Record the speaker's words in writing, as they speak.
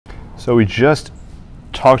So we just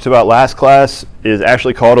talked about last class is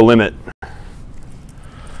actually called a limit.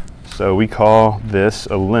 So we call this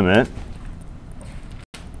a limit.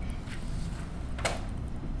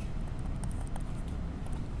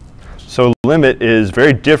 So limit is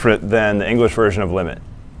very different than the English version of limit.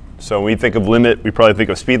 So when we think of limit, we probably think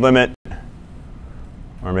of speed limit,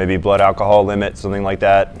 or maybe blood alcohol limit, something like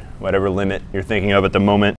that, whatever limit you're thinking of at the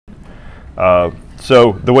moment.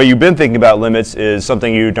 So the way you've been thinking about limits is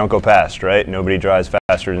something you don't go past, right? Nobody drives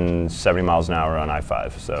faster than 70 miles an hour on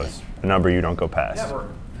I-5, so it's a number you don't go past. Never.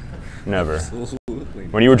 Never. Absolutely.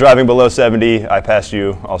 When you were driving below 70, I passed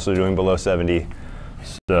you, also doing below 70.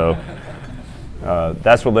 So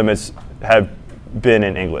that's what limits have been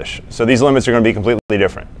in English. So these limits are going to be completely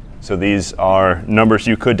different. So these are numbers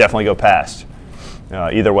you could definitely go past,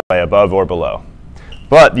 either way, above or below.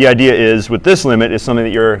 But the idea is, with this limit, is something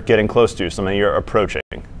that you're getting close to, something you're approaching.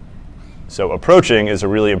 So approaching is a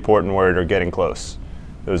really important word, or getting close.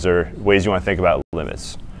 Those are ways you want to think about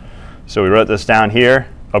limits. So we wrote this down here,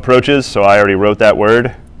 approaches, so I already wrote that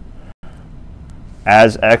word.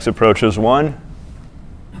 As x approaches 1,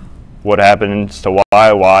 what happens to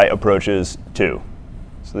y? Y approaches 2.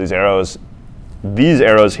 So these arrows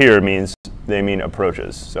here they mean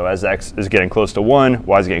approaches. So as x is getting close to 1,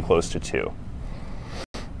 y is getting close to 2.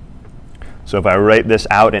 So if I write this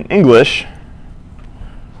out in English,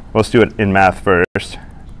 let's do it in math first.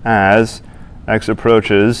 As x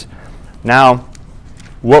approaches. Now,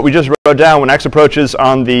 what we just wrote down, when x approaches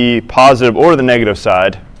on the positive or the negative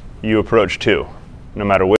side, you approach 2, no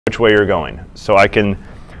matter which way you're going. So I can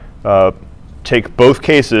take both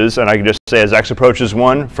cases, and I can just say as x approaches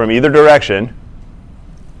 1 from either direction,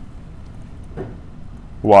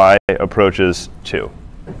 y approaches 2.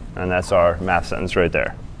 And that's our math sentence right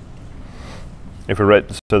there. If we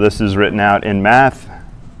write, so this is written out in math.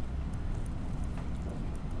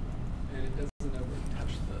 And it doesn't ever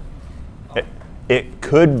touch the It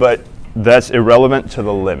could, but that's irrelevant to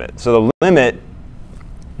the limit. So the limit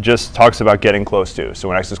just talks about getting close to. So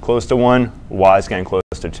when x is close to 1, y is getting close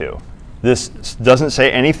to 2. This doesn't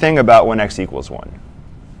say anything about when x equals 1.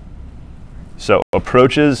 So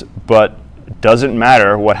approaches, but doesn't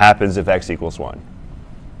matter what happens if x equals 1.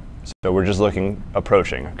 So we're just looking,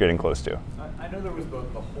 approaching, getting close to. I know there was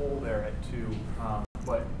the hole there at 2,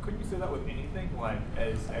 but couldn't you say that with anything? Like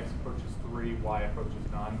as x approaches 3, y approaches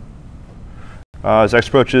 9? As x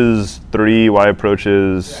approaches 3, y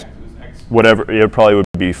approaches whatever. It probably would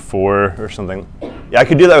be 4 or something. Yeah, I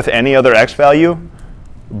could do that with any other x value,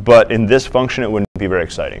 but in this function it wouldn't be very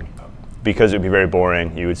exciting because it would be very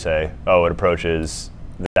boring. You would say, oh, it approaches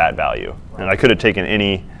that value. Right. And I could have taken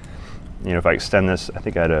any, if I extend this, I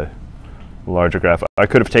think I had a larger graph. I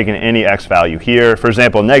could have taken any x value here. For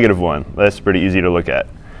example, -1. That's pretty easy to look at.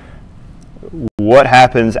 What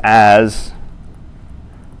happens as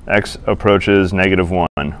x approaches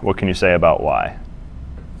 -1? What can you say about y?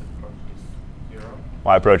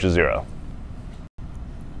 Y approaches 0.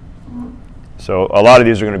 So a lot of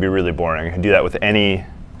these are going to be really boring. I can do that with any.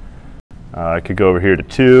 I could go over here to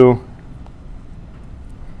 2.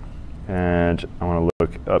 And I want to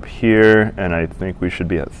look up here, and I think we should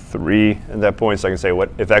be at 3 at that point. So I can say, what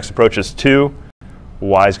if x approaches 2,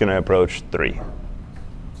 y is going to approach 3.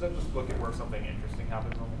 So just look at where something interesting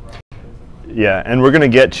happens on the graph, basically. Yeah, and we're going to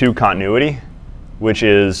get to continuity, which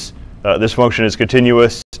is this function is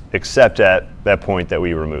continuous except at that point that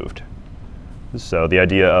we removed. So the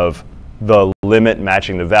idea of the limit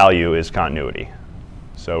matching the value is continuity.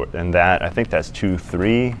 So and that, I think that's 2,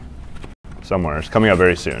 3, somewhere. It's coming up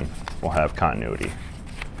very soon. We'll have continuity.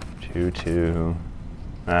 2,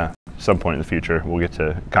 some point in the future, we'll get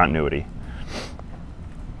to continuity.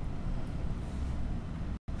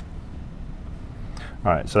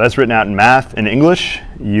 All right, so that's written out in math. In English,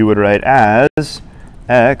 you would write as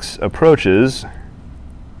x approaches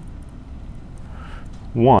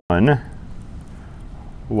 1,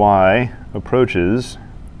 y approaches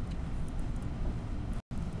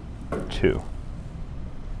 2.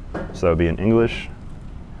 So that would be in English.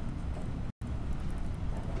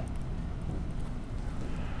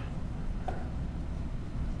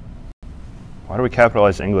 Why do we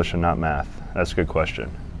capitalize English and not math? That's a good question.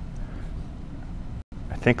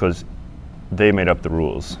 I think because they made up the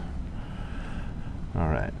rules. All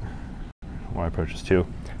right. Y approaches 2.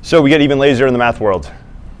 So we get even lazier in the math world.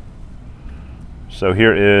 So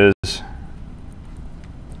here is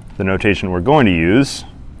the notation we're going to use.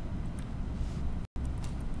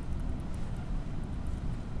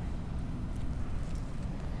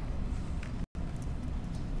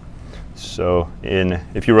 So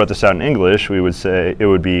if you wrote this out in English, we would say it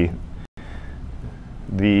would be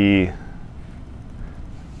the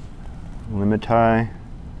limiti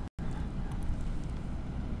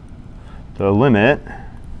the limit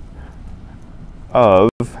of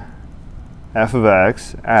f of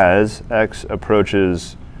x as x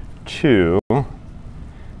approaches 2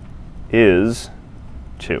 is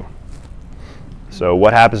 2. So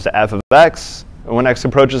what happens to f of x when x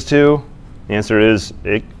approaches 2? The answer is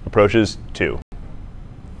it approaches 2.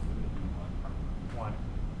 1.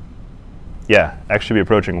 Yeah, x should be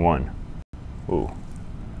approaching 1. Ooh.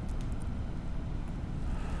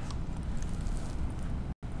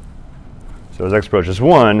 So as x approaches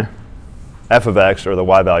 1, f of x, or the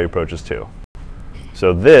y value, approaches 2.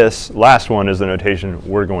 So this last one is the notation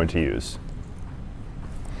we're going to use.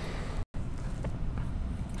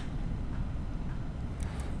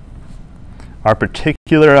 Our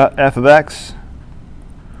particular f of x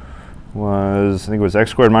was, I think it was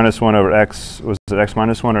x squared minus 1 over x, was it x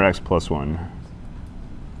minus 1 or x plus 1?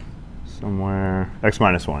 Somewhere, x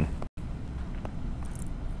minus 1.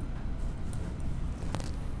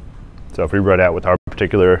 So if we write out with our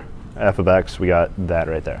particular f of x, we got that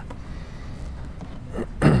right there.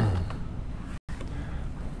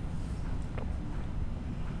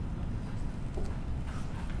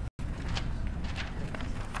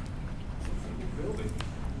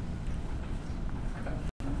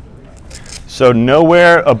 So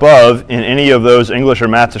nowhere above in any of those English or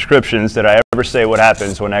math descriptions did I ever say what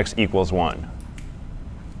happens when x equals 1.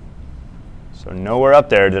 So nowhere up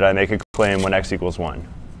there did I make a claim when x equals 1.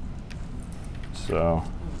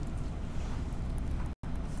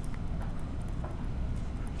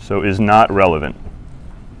 So is not relevant.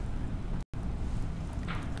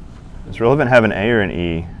 Does relevant have an A or an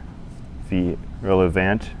E? V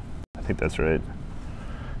relevant? I think that's right.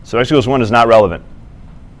 So x equals 1 is not relevant.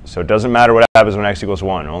 So it doesn't matter what happens when x equals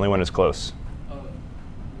 1, only when it's close.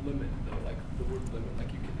 Limit, though, like the word limit,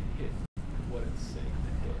 like you can hit what it's saying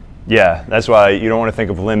to hit. Yeah, that's why you don't want to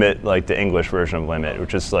think of limit like the English version of limit,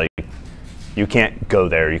 which is like you can't go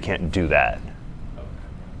there, you can't do that. Okay.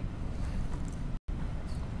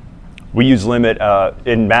 We use limit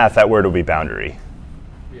in math. That word would be boundary,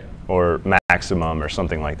 Yeah. or maximum, or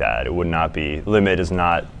something like that. It would not be limit.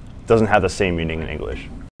 Doesn't have the same meaning in English.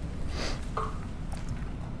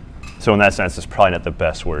 So in that sense, it's probably not the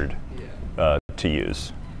best word to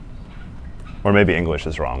use. Or maybe English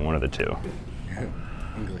is wrong, one of the two.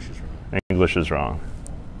 English is wrong. English is wrong.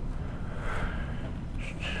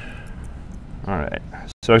 All right,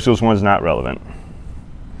 so x equals 1 is not relevant.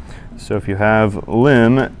 So if you have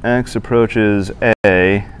lim x approaches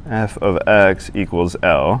a, f of x equals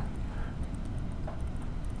L,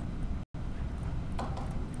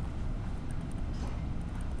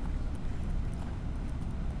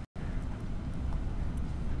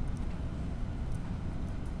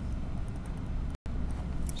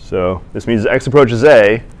 so this means x approaches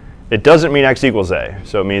a. It doesn't mean x equals a,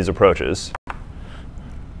 so it means approaches.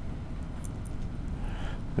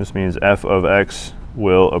 This means f of x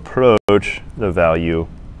will approach the value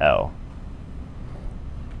L.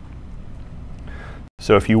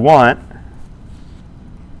 So if you want,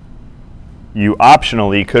 you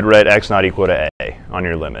optionally could write x not equal to a on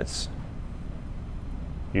your limits.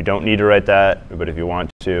 You don't need to write that, but if you want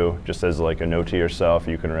to, just as like a note to yourself,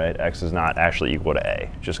 you can write x is not actually equal to a.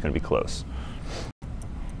 It's just going to be close.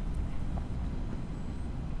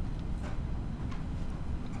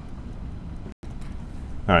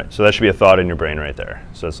 All right, so that should be a thought in your brain right there.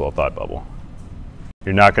 So that's a little thought bubble.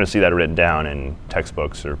 You're not going to see that written down in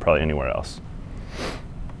textbooks or probably anywhere else.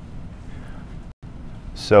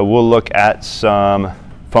 So we'll look at some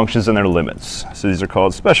functions and their limits. So these are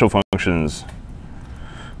called special functions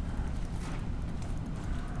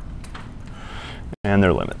and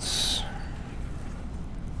their limits.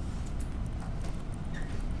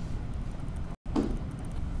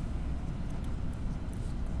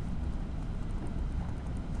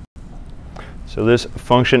 So this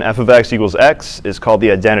function f of x equals x is called the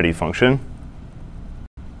identity function.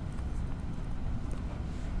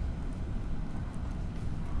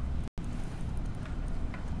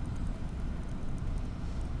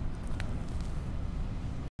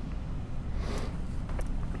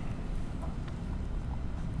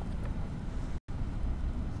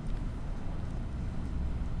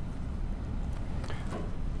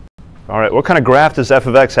 All right, what kind of graph does f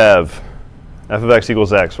of x have? F of x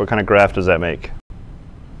equals x. What kind of graph does that make?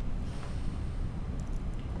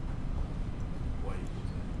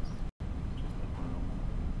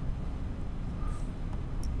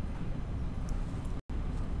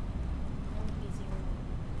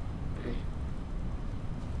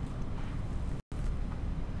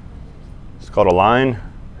 It's called a line.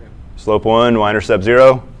 Slope 1, y-intercept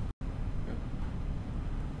 0.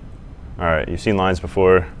 All right, you've seen lines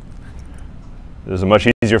before. This is a much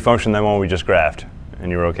easier function than one we just graphed,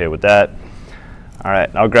 and you were OK with that. All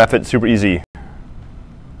right, I'll graph it super easy.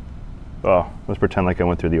 Well, let's pretend like I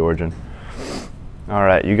went through the origin. All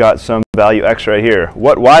right, you got some value x right here.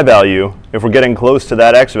 What y value, if we're getting close to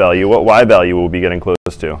that x value, what y value will we be getting close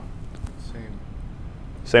to?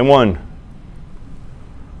 Same one.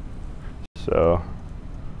 So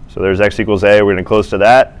there's x equals a. We're getting close to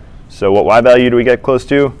that. So what y value do we get close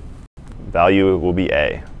to? Value will be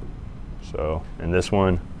a. So in this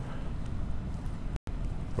one,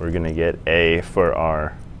 we're going to get a for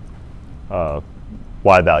our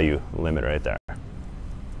y value limit right there.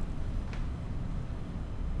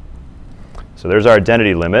 So there's our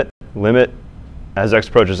identity limit. Limit as x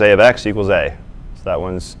approaches a of x equals a. So that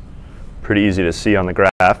one's pretty easy to see on the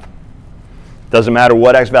graph. Doesn't matter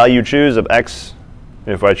what x value you choose of x.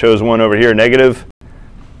 If I chose one over here, negative,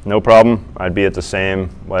 no problem. I'd be at the same,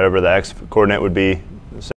 whatever the x coordinate would be,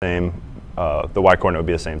 the same. The y coordinate would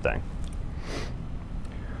be the same thing.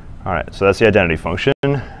 All right, so that's the identity function.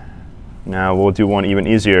 Now we'll do one even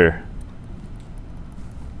easier.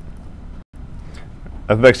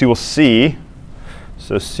 F of x equals c.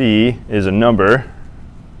 So c is a number.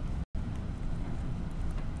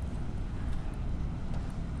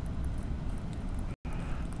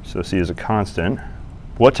 So c is a constant.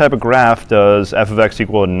 What type of graph does f of x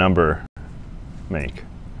equal a number make?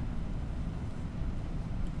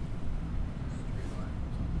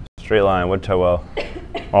 Straight line. What type? Well,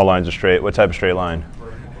 all lines are straight. What type of straight line?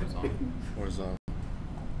 Horizontal.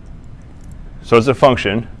 So it's a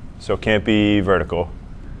function, so it can't be vertical.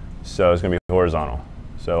 So it's going to be horizontal.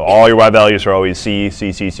 So all your y values are always c,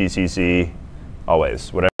 c, c, c, c, c,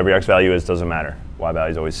 always. Whatever your x value is, doesn't matter. Y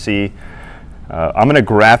value is always c. I'm going to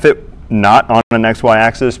graph it not on an xy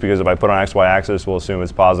axis, because if I put on xy axis, we'll assume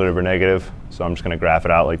it's positive or negative. So I'm just going to graph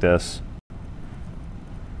it out like this.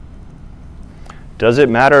 Does it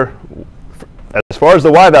matter, as far as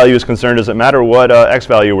the y value is concerned, does it matter what x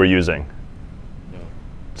value we're using? No.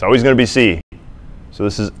 It's always going to be c. So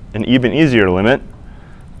this is an even easier limit.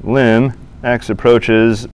 Lim x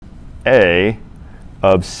approaches a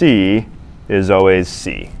of c is always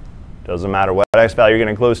c. Doesn't matter what x value you're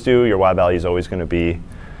getting close to, your y value is always going to be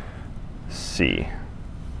c.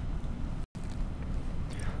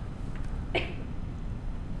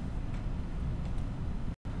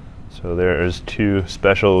 So there's two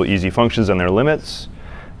special easy functions and their limits.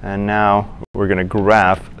 And now we're going to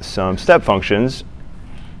graph some step functions.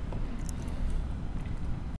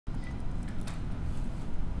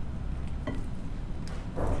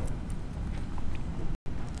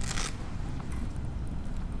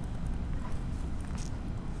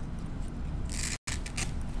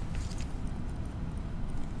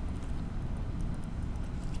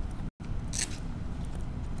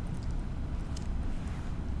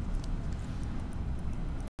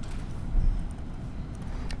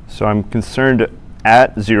 So I'm concerned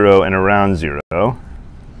at 0 and around 0.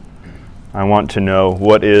 I want to know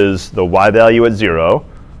what is the y value at 0,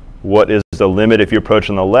 what is the limit if you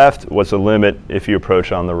approach on the left, what's the limit if you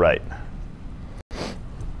approach on the right.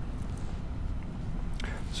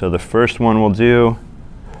 So the first one we'll do,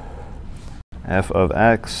 f of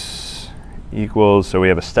x equals, so we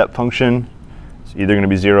have a step function. It's either going to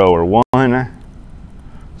be 0 or 1.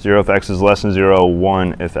 0 if x is less than 0,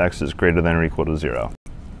 1 if x is greater than or equal to 0.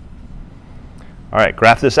 All right,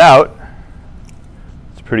 graph this out.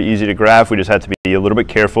 It's pretty easy to graph. We just have to be a little bit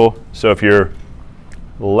careful. So if you're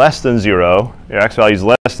less than 0, your x value is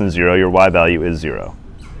less than 0, your y value is 0.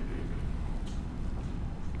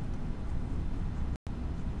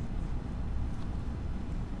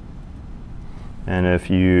 And if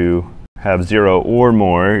you have 0 or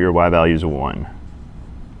more, your y value is 1.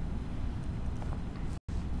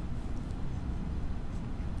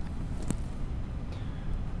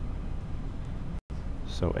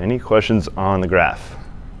 So any questions on the graph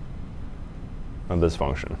of this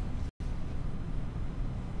function?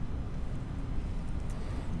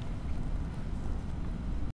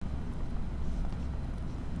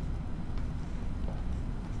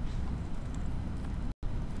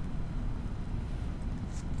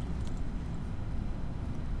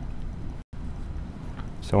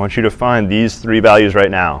 So I want you to find these three values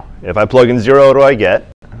right now. If I plug in 0, what do I get?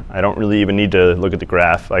 I don't really even need to look at the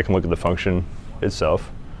graph. I can look at the function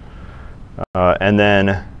itself. And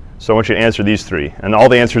then, so I want you to answer these three. And all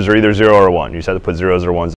the answers are either 0 or 1. You just have to put 0s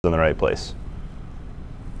or 1s in the right place.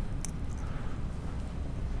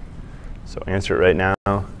 So answer it right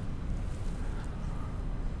now.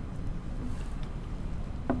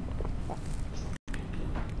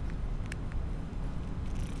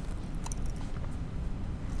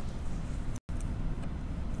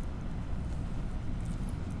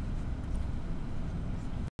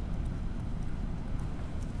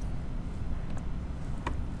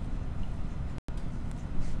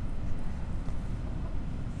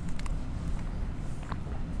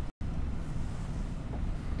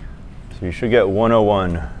 So you should get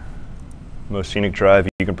 101. Most scenic drive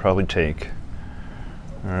you can probably take.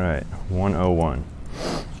 All right, 101.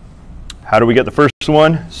 How do we get the first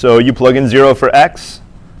one? So you plug in 0 for x.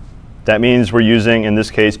 That means we're using, in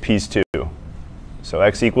this case, piece 2. So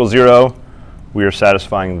x equals 0. We are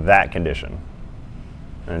satisfying that condition.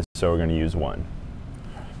 And so we're going to use 1.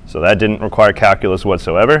 So that didn't require calculus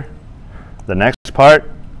whatsoever. The next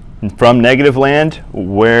part, from negative land,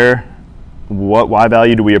 what y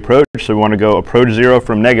value do we approach? So we want to go approach 0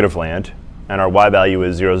 from negative land. And our y value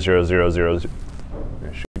is 0, 0, 0, 0, 0.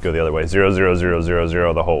 I should go the other way, 0, 0, 0, 0,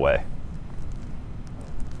 0 the whole way.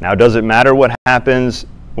 Now, does it matter what happens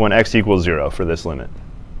when x equals 0 for this limit?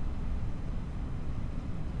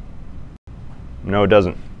 No, it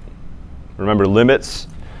doesn't. Remember, limits,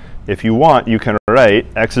 if you want, you can write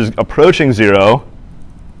x is approaching 0,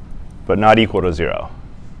 but not equal to 0.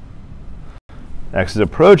 X is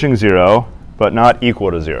approaching 0, but not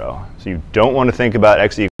equal to 0. So you don't want to think about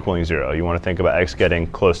x equaling 0. You want to think about x getting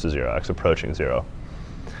close to 0, x approaching 0.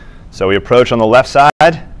 So we approach on the left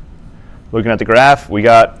side. Looking at the graph, we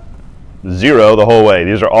got 0 the whole way.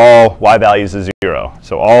 These are all y values of 0.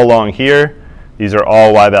 So all along here, these are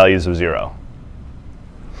all y values of 0.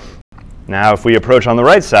 Now, if we approach on the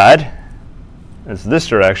right side, it's this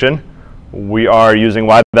direction, we are using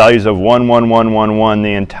y values of 1, 1, 1, 1, 1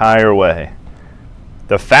 the entire way.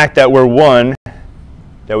 The fact that we're 1,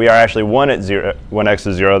 that we are actually 1 at 0, when x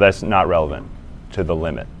is 0, that's not relevant to the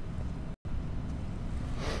limit.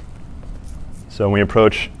 So when we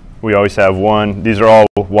approach, we always have 1. These are all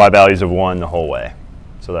y values of 1 the whole way.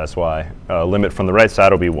 So that's why limit from the right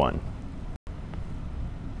side will be 1.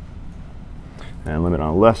 And limit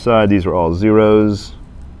on the left side, these are all zeros.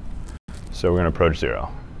 So we're going to approach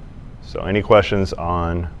 0. So any questions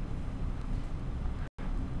on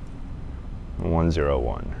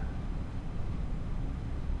 101?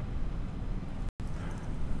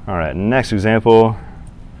 All right, next example,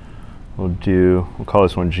 we'll call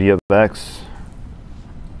this one g of x.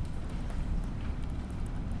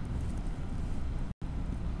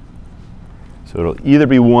 So it'll either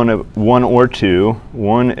be 1 or 2.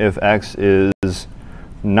 1 if x is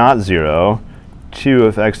not 0. 2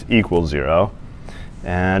 if x equals 0.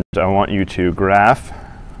 And I want you to graph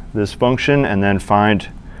this function and then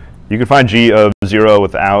you can find g of 0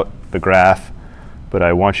 without the graph, but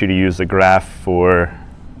I want you to use the graph for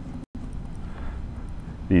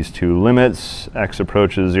these two limits. X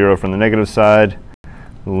approaches 0 from the negative side.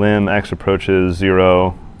 Lim x approaches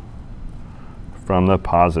 0 from the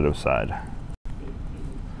positive side.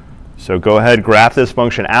 So go ahead, graph this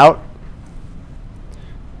function out.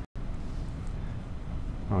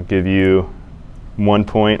 I'll give you 1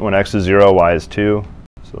 point when x is 0, y is 2.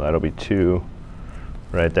 So that'll be 2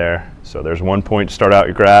 right there. So there's 1 point to start out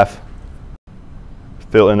your graph.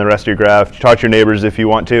 Fill in the rest of your graph. Talk to your neighbors if you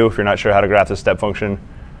want to. If you're not sure how to graph the step function,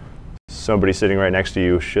 somebody sitting right next to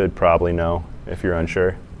you should probably know if you're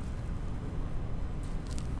unsure.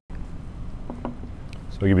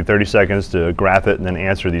 So I'll give you 30 seconds to graph it and then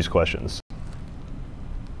answer these questions.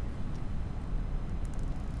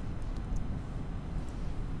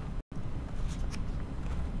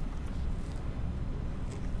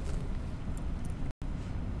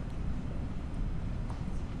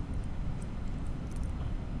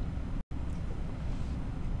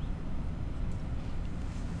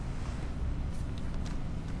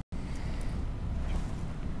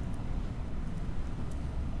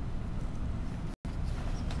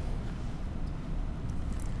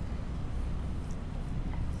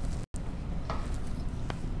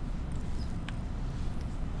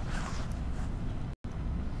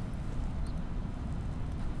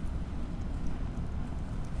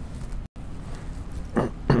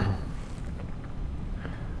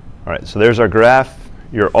 All right, so there's our graph.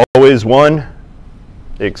 You're always 1,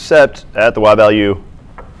 except at the y value,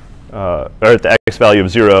 or at the x value of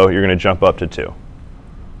 0, you're going to jump up to 2.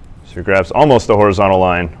 So your graph's almost the horizontal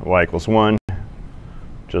line, y equals 1.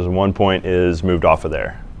 Just 1 point is moved off of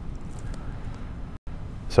there.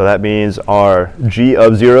 So that means our g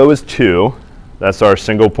of 0 is 2. That's our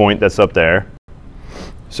single point that's up there.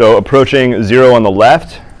 So approaching 0 on the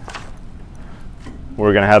left,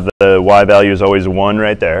 we're going to have the y value is always 1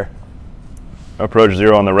 right there. Approach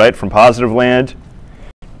 0 on the right from positive land.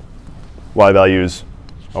 Y value is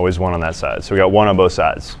always 1 on that side. So we got 1 on both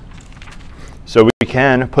sides. So we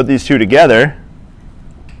can put these two together,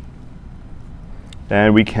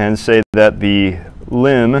 and we can say that the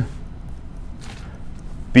lim,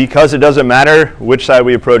 because it doesn't matter which side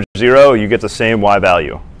we approach 0, you get the same y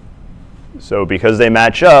value. So because they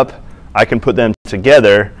match up, I can put them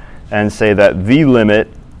together and say that the limit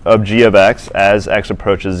of g of x as x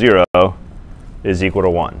approaches 0 is equal to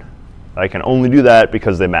 1. I can only do that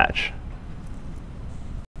because they match.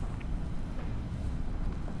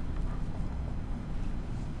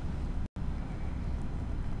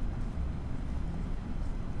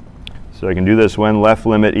 So I can do this when left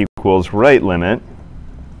limit equals right limit.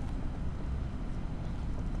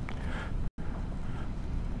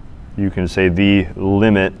 You can say the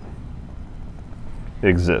limit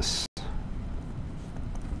exists.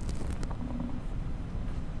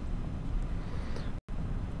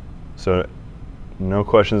 So no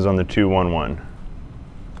questions on the 2, 1, 1.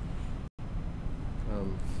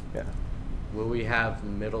 Yeah. Will we have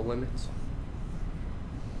middle limits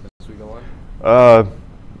as we go on?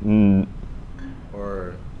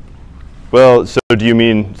 Or Well, so do you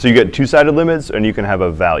mean, so you get two-sided limits and you can have a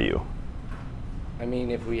value? I mean,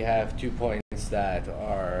 if we have 2 points that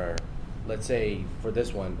are, let's say for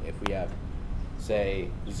this one, if we have, say,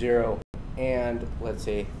 0 and let's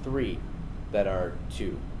say 3 that are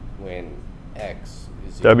 2 when x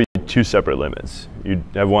is 0. That'd be two separate limits. You'd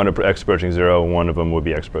have one of x approaching 0, one of them would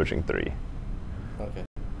be x approaching 3. Okay.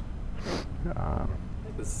 I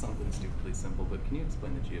think this is something stupidly simple, but can you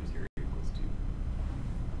explain that g of 0 equals 2?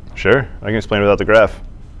 Sure, I can explain without the graph.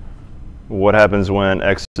 What happens when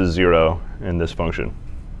x is 0 in this function?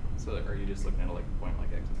 So are you just looking at like a point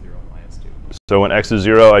like x is 0 and y is 2? So when x is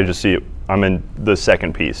 0, I just see I'm in the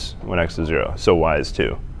second piece when x is 0, so y is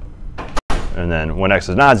 2. And then when x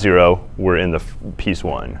is not 0, we're in the piece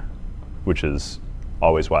 1, which is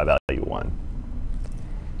always y value 1.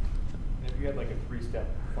 And if you had like a 3-step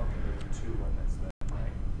function, there's 2 limits then,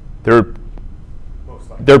 right? Most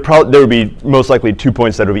likely. There would be most likely 2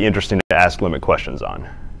 points that would be interesting to ask limit questions on.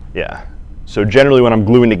 Yeah. So generally when I'm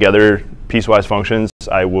gluing together piecewise functions,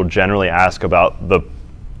 I will generally ask about the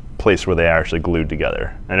place where they are actually glued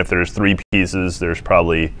together. And if there's 3 pieces, there's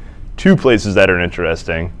probably 2 places that are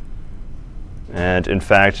interesting. And in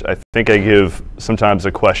fact, I think I give sometimes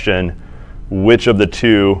a question, which of the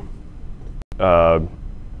 2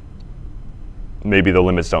 maybe the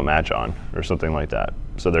limits don't match on, or something like that.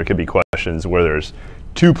 So there could be questions where there's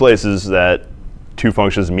 2 places that 2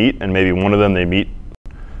 functions meet, and maybe one of them they meet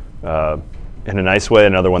in a nice way,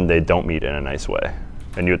 another one they don't meet in a nice way.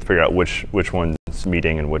 And you have to figure out which one's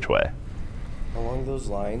meeting in which way. Along those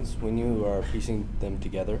lines, when you are piecing them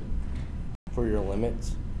together for your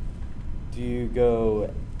limits, do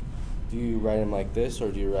you write them like this,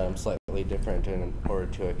 or do you write them slightly different in order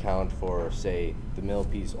to account for, say, the middle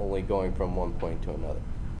piece only going from one point to another?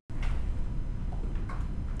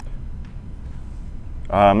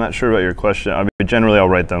 I'm not sure about your question. I mean, generally, I'll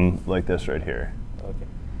write them like this right here. Okay.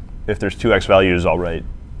 If there's 2 x values, I'll write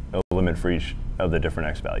a limit for each of the different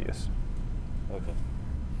x values. Okay.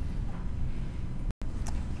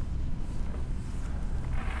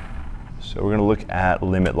 So we're going to look at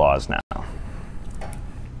limit laws now.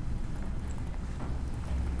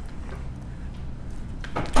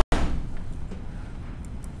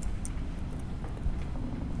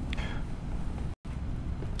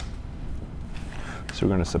 So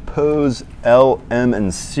we're going to suppose L, M,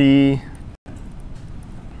 and C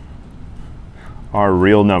are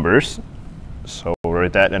real numbers. So we'll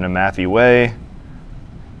write that in a mathy way.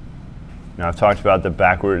 Now I've talked about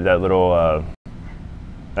that little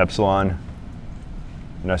epsilon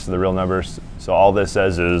next to the real numbers. So all this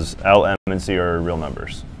says is L, M, and C are real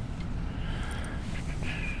numbers.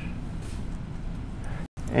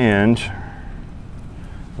 And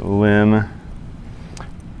lim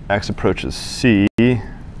x approaches C,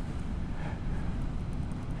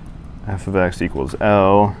 f of x equals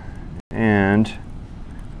L, and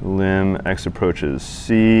lim x approaches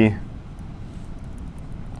C.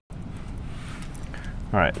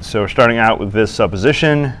 All right, so we're starting out with this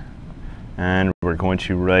supposition, and we're going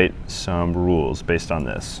to write some rules based on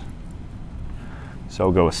this. So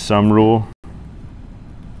I'll go with sum rule.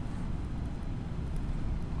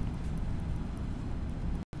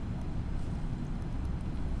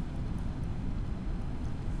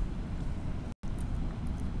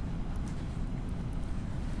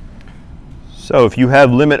 So if you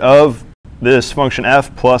have limit of this function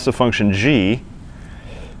f plus a function g,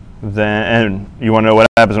 then, and you want to know what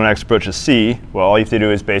happens when x approaches c, well, all you have to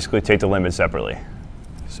do is basically take the limit separately.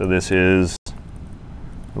 So this is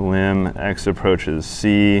lim x approaches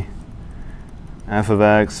c, f of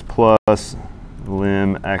x plus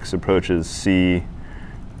lim x approaches c,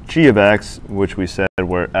 g of x, which we said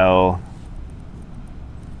were L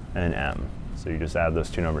and M. So you just add those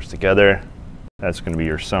 2 numbers together. That's going to be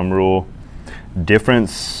your sum rule.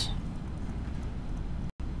 Difference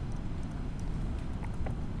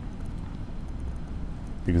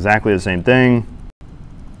exactly the same thing.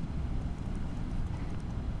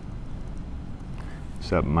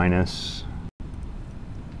 except minus.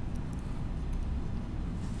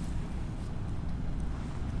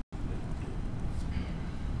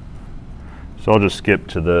 So I'll just skip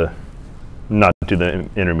to the, not do the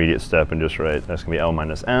intermediate step and just write, that's going to be L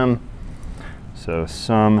minus M. So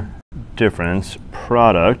sum difference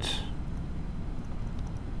product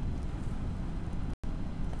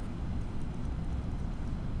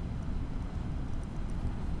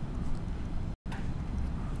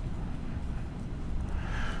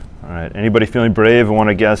all right, anybody feeling brave and want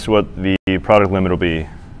to guess what the product limit will be?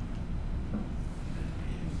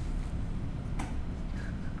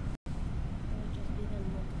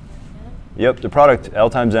 Yep, the product, L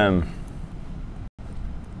times M.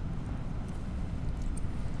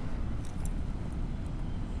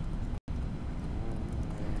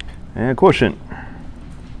 And quotient.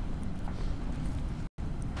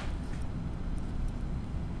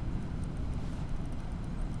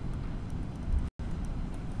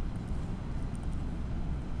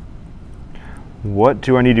 What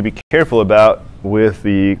do I need to be careful about with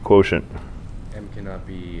the quotient? M cannot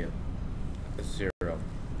be a 0.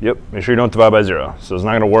 Yep, make sure you don't divide by 0. So it's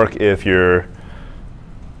not going to work if you're,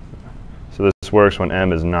 so this works when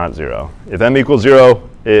M is not 0. If M equals 0,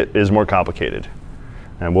 it is more complicated.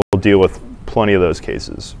 And we'll deal with plenty of those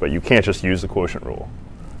cases. But you can't just use the quotient rule.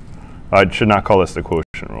 I should not call this the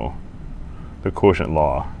quotient rule, the quotient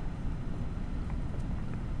law.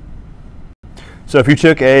 So if you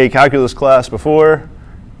took a calculus class before,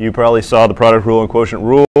 you probably saw the product rule and quotient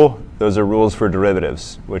rule. Those are rules for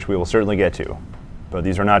derivatives, which we will certainly get to. But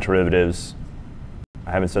these are not derivatives.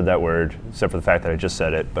 I haven't said that word, except for the fact that I just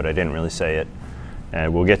said it, but I didn't really say it.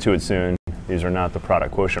 And we'll get to it soon. These are not the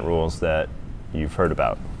product quotient rules that you've heard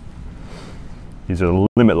about. These are the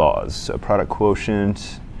limit laws. So product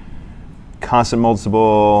quotient, constant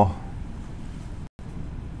multiple,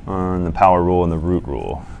 on the power rule and the root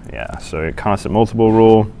rule. Yeah, so a constant multiple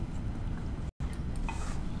rule.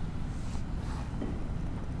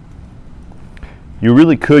 You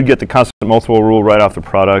really could get the constant multiple rule right off the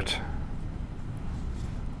product.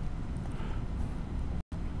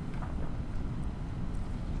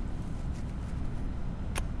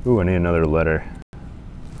 Ooh, I need another letter.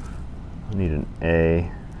 I need an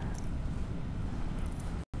A.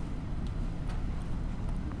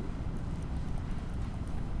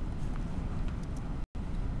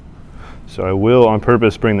 So I will, on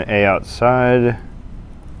purpose, bring the A outside.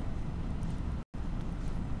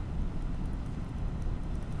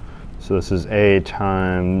 So this is A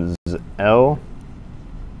times L.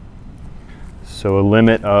 So a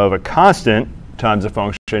limit of a constant times a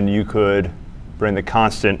function, you could bring the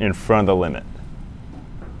constant in front of the limit.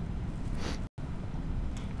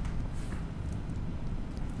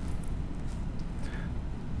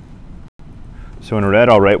 So in red,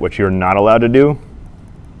 I'll write what you're not allowed to do.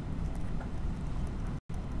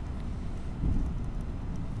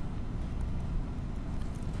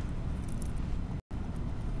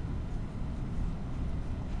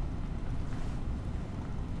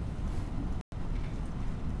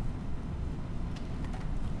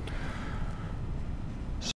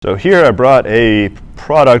 So here I brought a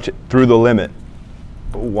product through the limit.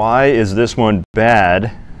 Why is this one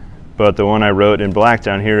bad, but the one I wrote in black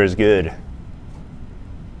down here is good?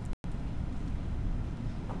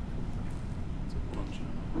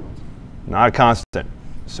 Not a constant.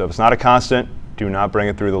 So if it's not a constant, do not bring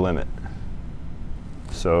it through the limit.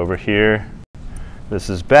 So over here, this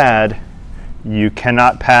is bad. You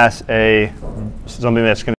cannot pass something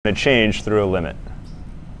that's going to change through a limit.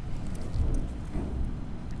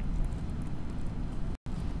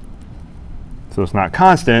 So it's not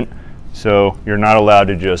constant, so you're not allowed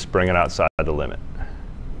to just bring it outside the limit.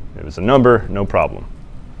 If it's a number, no problem.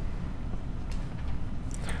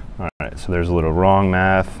 All right, so there's a little wrong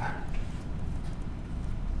math.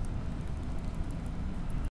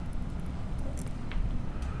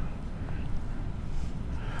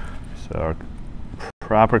 So our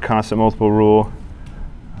proper constant multiple rule,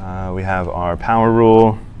 we have our power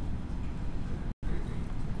rule.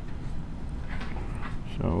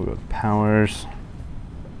 So we'll go with powers.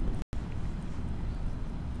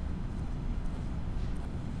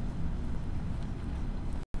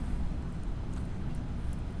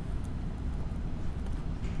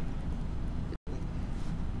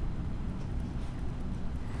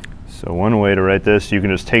 So one way to write this, you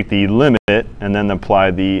can just take the limit and then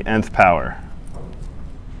apply the nth power.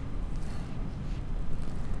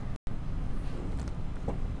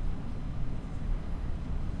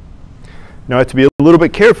 Now I have to be a little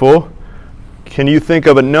bit careful. Can you think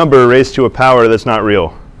of a number raised to a power that's not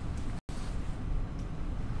real?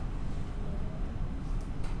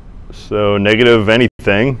 So negative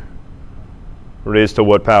anything raised to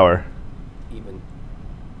what power? Even.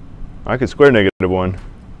 I could square -1. Third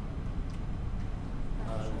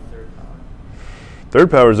power.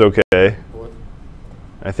 Third power is okay. Fourth.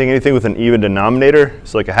 I think anything with an even denominator,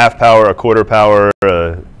 so like a half power, a quarter power,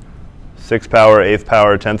 a sixth power, eighth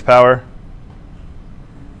power, 10th power,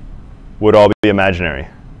 would all be imaginary.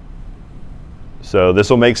 So this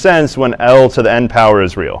will make sense when L to the n power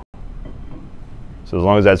is real. So as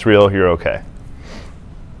long as that's real, you're okay.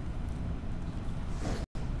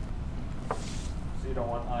 So you don't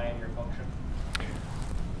want I in your function?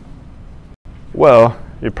 Well,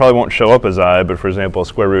 it probably won't show up as I, but for example,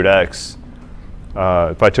 square root x,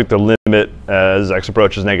 if I took the limit as x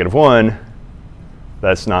approaches -1,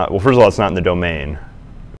 that's not, well, first of all, it's not in the domain.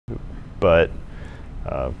 But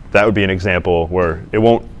that would be an example where there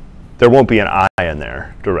won't be an I in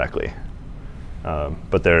there directly.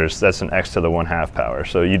 But that's an x to the 1/2 power.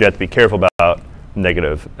 So you'd have to be careful about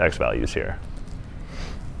negative x values here.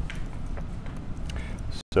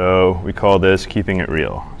 So we call this keeping it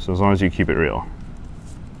real. So as long as you keep it real.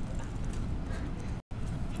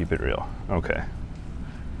 Keep it real. OK.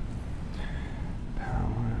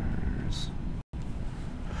 Powers.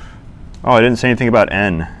 Oh, I didn't say anything about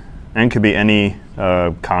n. N could be any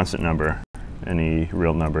constant number, any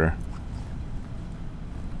real number.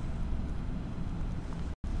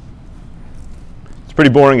 It's pretty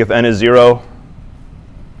boring if n is 0.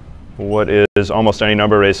 What is almost any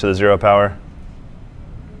number raised to the 0 power?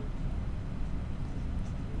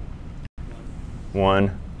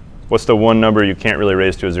 1. What's the one number you can't really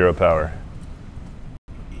raise to a 0 power?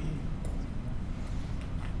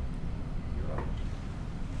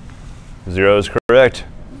 0 is correct.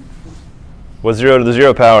 What's 0 to the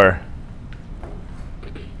 0 power?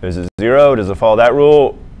 Is it 0? Does it follow that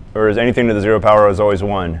rule? Or is anything to the 0 power is always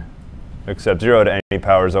 1? Except 0 to any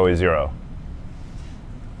power is always 0.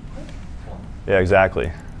 Yeah,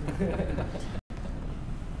 exactly.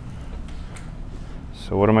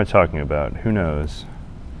 So what am I talking about? Who knows?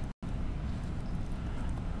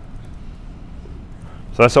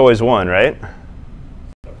 So that's always 1, right?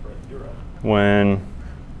 When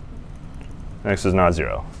x is not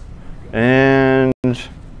 0. And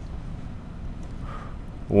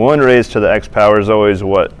 1 raised to the x power is always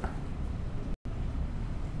what?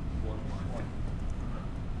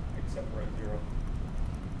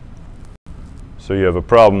 So you have a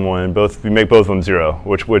problem when you make both of them 0.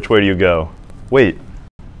 Which way do you go? Wait.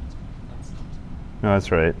 No,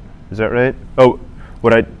 that's right. Is that right? Oh,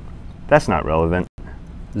 that's not relevant.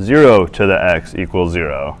 0 to the x equals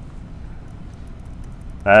 0.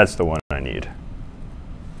 That's the one I need.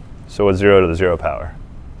 So what's 0 to the 0 power?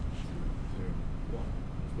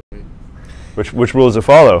 Which rule does it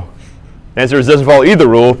follow? The answer is it doesn't follow either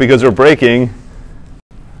rule because we're breaking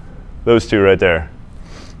those two right there.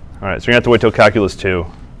 All right, so you're going to have to wait till calculus 2.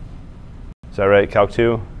 Is that right, calc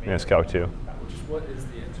 2? Yes, calc 2. What is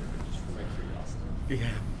the answer, just for my curiosity?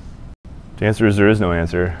 Yeah. The answer is there is no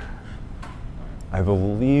answer. I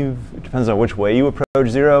believe it depends on which way you approach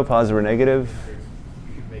 0, positive or negative.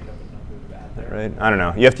 You could make up a number to add there. Right? I don't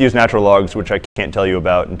know. You have to use natural logs, which I can't tell you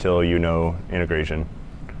about until you know integration.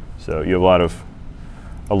 So you have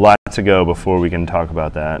a lot to go before we can talk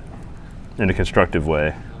about that in a constructive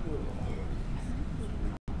way.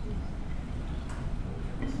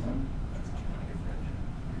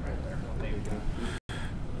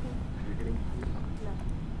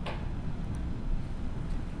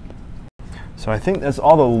 So I think that's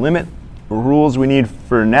all the limit rules we need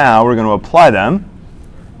for now. We're going to apply them.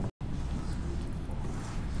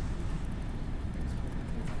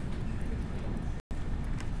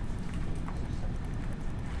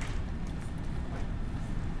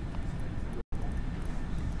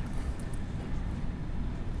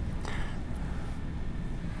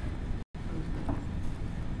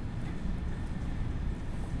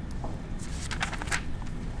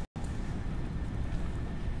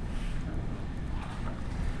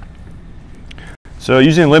 So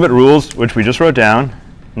using limit rules, which we just wrote down.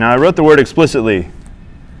 Now I wrote the word explicitly.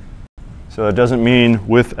 So it doesn't mean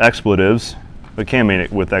with expletives. It can mean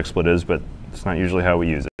it with expletives, but it's not usually how we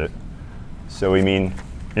use it. So we mean,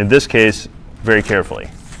 in this case, very carefully.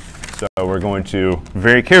 So we're going to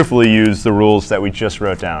very carefully use the rules that we just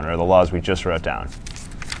wrote down, or the laws we just wrote down.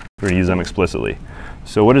 We're going to use them explicitly.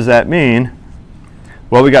 So what does that mean?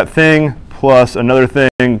 Well, we got thing plus another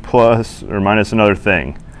thing plus or minus another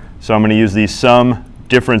thing. So I'm going to use the sum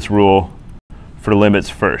difference rule for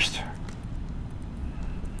limits first.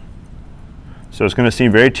 So it's going to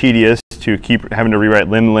seem very tedious to keep having to rewrite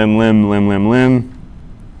lim, lim, lim, lim, lim, lim.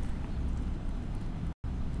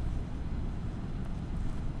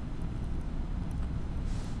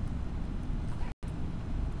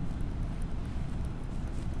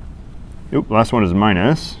 Oop, last one is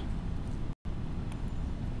minus.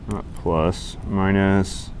 Not plus,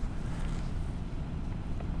 minus.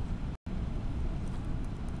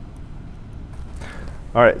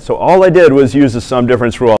 All right, so all I did was use the sum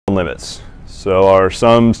difference rule on limits. So our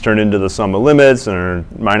sums turned into the sum of limits, and our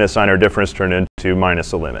minus sign or difference turned into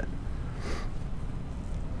minus a limit.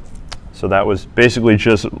 So that was basically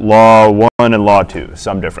just law 1 and law 2,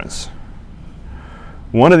 sum difference.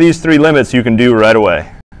 One of these three limits you can do right away.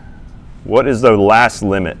 What is the last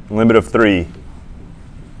limit? Limit of 3.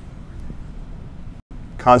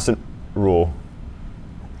 Constant rule.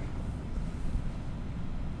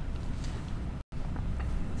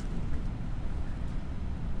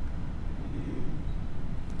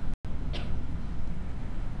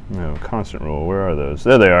 No, constant rule. Where are those?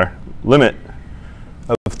 There they are. Limit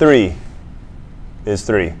of 3 is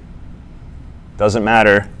 3. Doesn't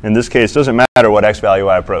matter. In this case, doesn't matter what x value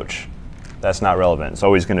I approach. That's not relevant. It's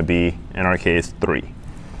always going to be, in our case, 3.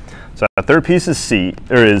 So our third piece is C.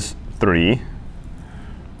 There is 3.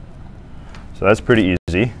 So that's pretty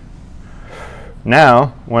easy.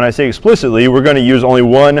 Now, when I say explicitly, we're going to use only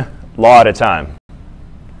one law at a time.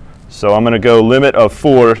 So I'm going to go limit of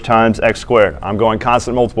 4 times x squared. I'm going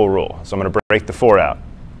constant multiple rule. So I'm going to break the 4 out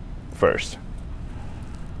first.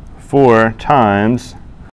 4 times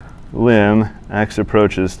lim x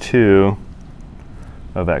approaches 2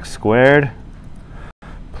 of x squared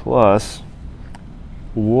plus,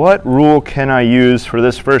 what rule can I use for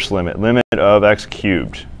this first limit? Limit of x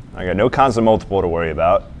cubed. I got no constant multiple to worry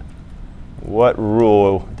about. What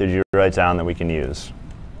rule did you write down that we can use?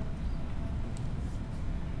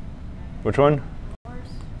 Which one?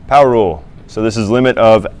 Power rule. So this is limit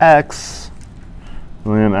of x,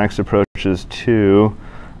 lim x approaches 2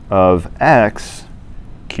 of x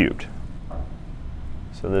cubed.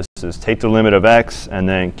 So this is take the limit of x and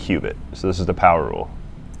then cube it. So this is the power rule.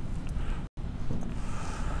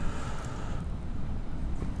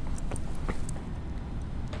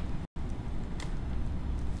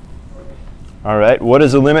 All right, what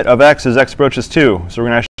is the limit of x as x approaches 2? So we're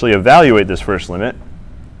going to actually evaluate this first limit.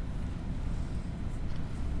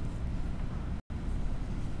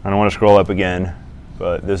 I don't want to scroll up again,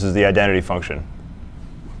 but this is the identity function.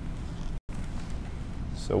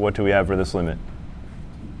 So what do we have for this limit?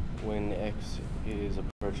 When x is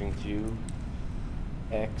approaching 2,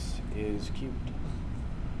 x is cubed.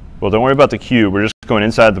 Well, don't worry about the cube. We're just going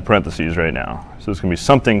inside the parentheses right now. So it's going to be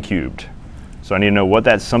something cubed. So I need to know what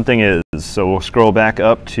that something is. So we'll scroll back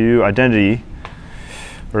up to identity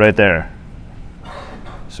right there.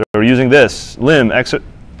 So we're using this. Lim x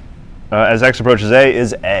as x approaches a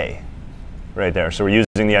is a right there. So we're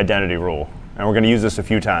using the identity rule. And we're going to use this a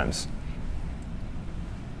few times.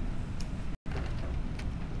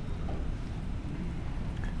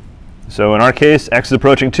 So in our case, x is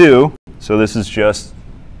approaching 2. So this is just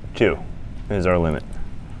 2 is our limit.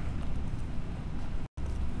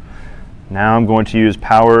 Now I'm going to use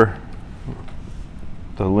power,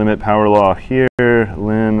 the limit power law here.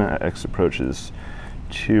 Lim x approaches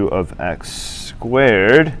 2 of x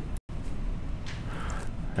squared.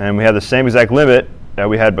 And we have the same exact limit that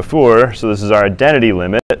we had before. So this is our identity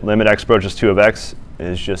limit. Limit x approaches 2 of x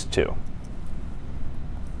is just 2.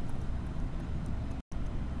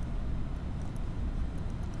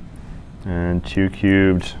 And 2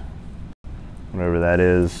 cubed, whatever that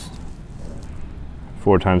is,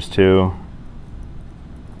 4 times 2.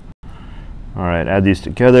 All right, add these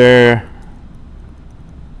together.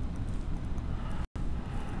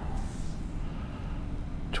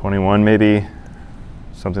 $21 maybe,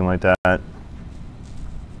 something like that. We're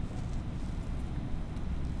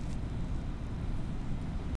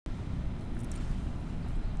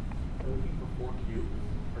looking for 4 cubed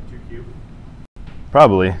or 2 cubed.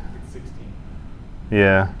 Probably. It's 16.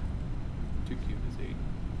 Yeah. 2 cubed is 8.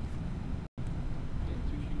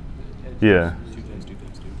 Yeah. 2 times 2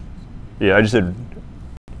 times 2. Yeah, I just did.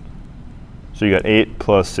 So you got 8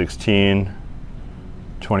 plus 16,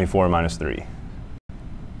 24 minus 3.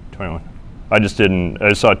 21. I just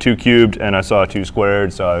saw 2 cubed and I saw 2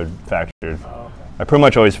 squared, so I factored. Oh, okay. I pretty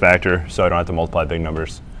much always factor, so I don't have to multiply big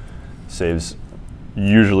numbers.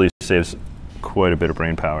 Usually saves quite a bit of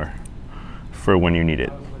brain power for when you need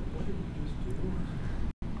it.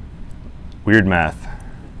 Weird math.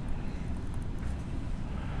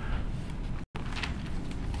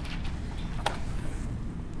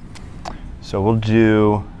 So we'll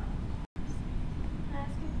do. Can I ask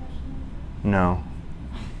you a question? No.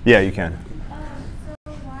 Yeah, you can.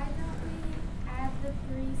 So why don't we add the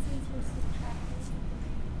 3 since we're subtracting?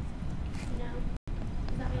 You know?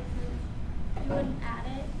 Does that make sense? You wouldn't add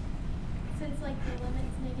it since like the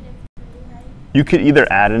limit's -3, right? You could either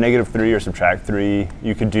add a -3 or subtract 3.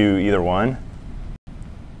 You could do either one.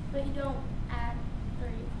 But you don't add 3.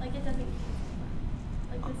 Like it doesn't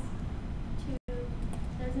cancel. Like this 2,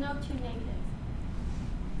 there's no 2 negatives.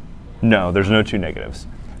 No, there's no 2 negatives.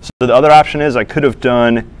 So the other option is I could have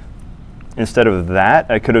done, instead of that,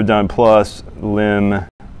 I could have done plus lim,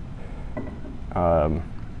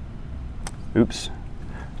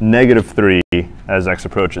 -3 as x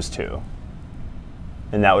approaches 2.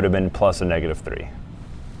 And that would have been plus a -3.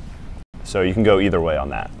 So you can go either way on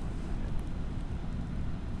that.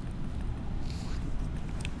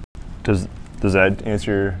 Does that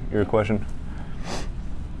answer your question?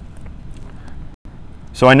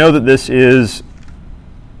 So I know that this is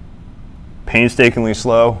painstakingly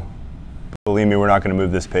slow. Believe me, we're not going to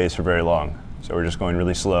move this pace for very long. So we're just going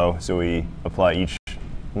really slow. So we apply each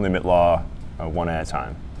limit law one at a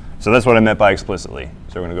time. So that's what I meant by explicitly.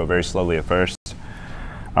 So we're going to go very slowly at first.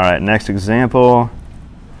 All right, next example.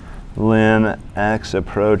 Lim x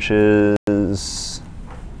approaches,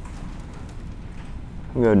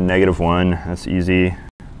 we'll go -1. That's easy.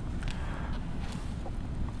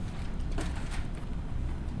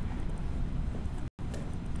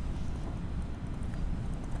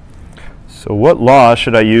 So what law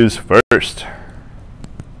should I use first?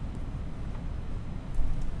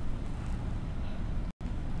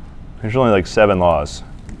 There's only like 7 laws.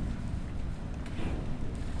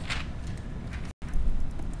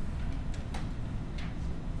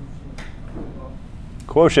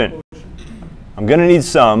 Quotient. I'm going to need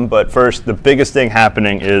some, but first, the biggest thing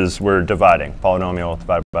happening is we're dividing. Polynomial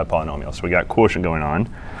divided by polynomial. So we got quotient going on.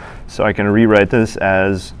 So I can rewrite this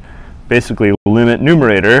as basically limit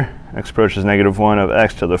numerator, x approaches -1 of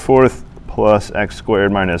x to the 4th plus x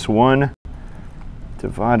squared minus 1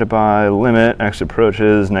 divided by limit x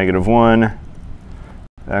approaches -1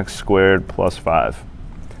 x squared plus 5.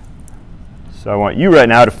 So I want you right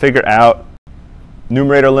now to figure out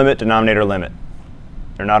numerator limit, denominator limit.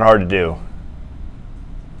 They're not hard to do.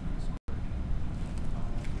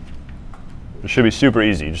 It should be super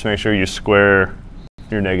easy. Just make sure you square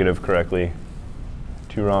your negative correctly.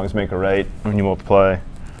 2 wrongs make a right when you multiply.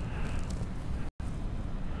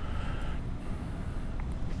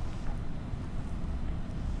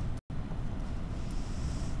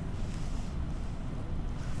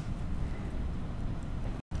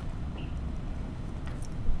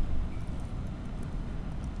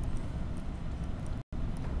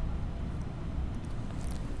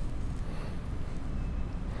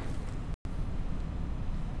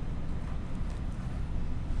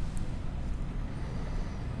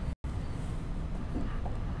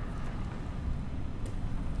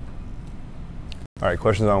 All right,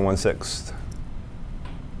 questions on 1/6.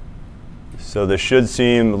 So this should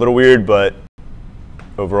seem a little weird, but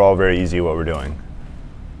overall very easy what we're doing.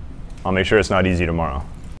 I'll make sure it's not easy tomorrow.